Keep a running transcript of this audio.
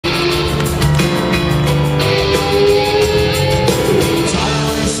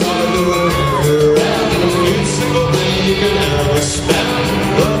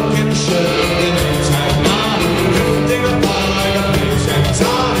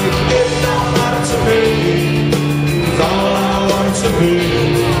be.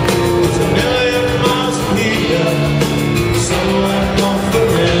 It's a million miles from here, somewhere more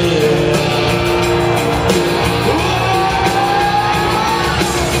familiar.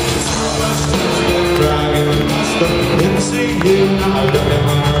 So much time dragging the master into you. Now I look at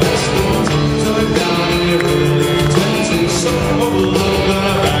my wrist, turn down and you really tend to. Some of the love that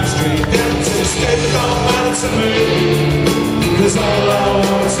a backstreet into. Escape don't matter to me, 'cause all I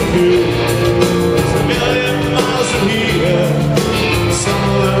want to do is a million miles from here,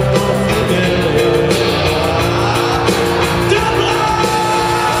 somewhere more familiar. Dublin!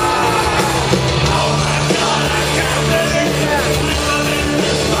 Oh my God, I can't believe it. Living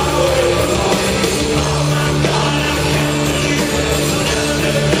this far away from home. Oh my God, I can't believe it.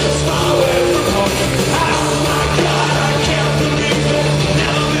 Living this far away from home. Oh my God, I can't believe it.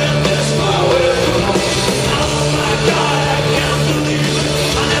 Never been this far away from home. Oh my God, I can't believe it.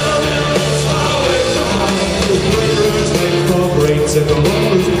 I never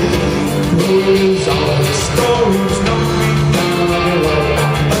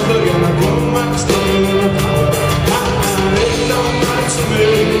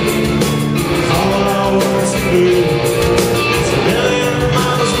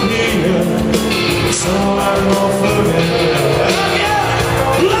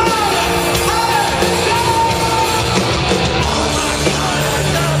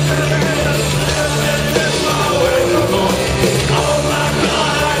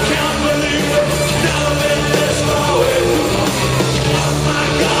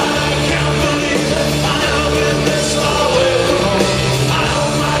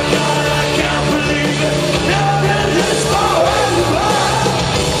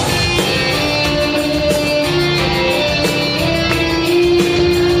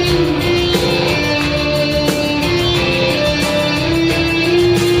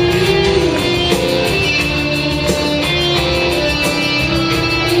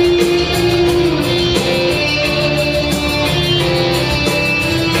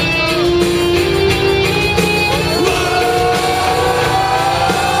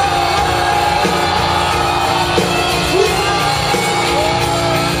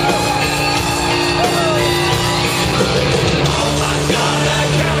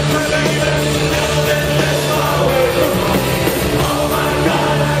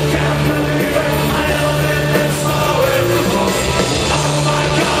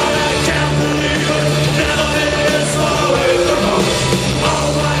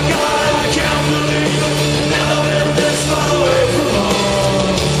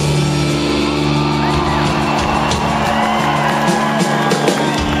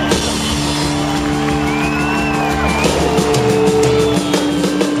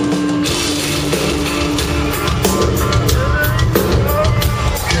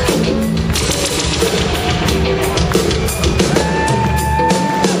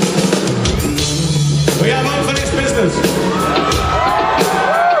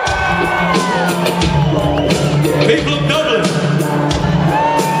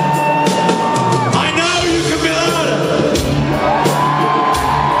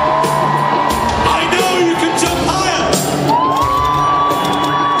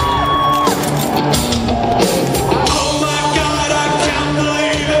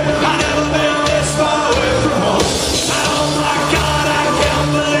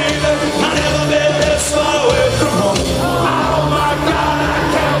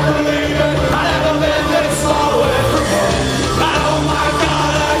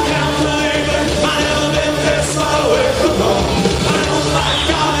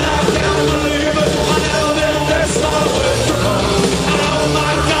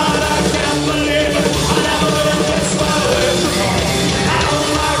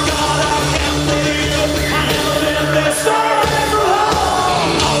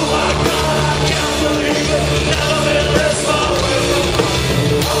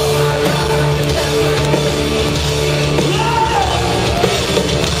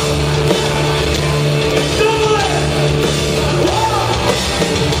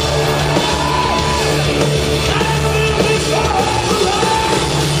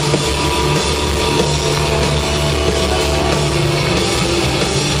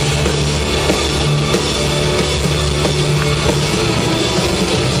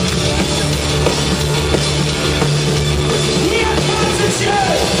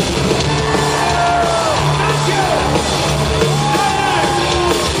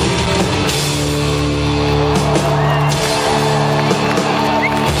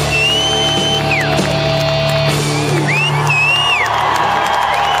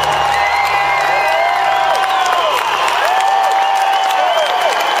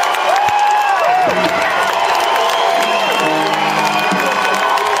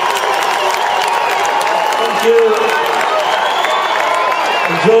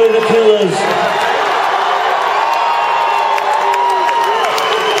Enjoy the Killers.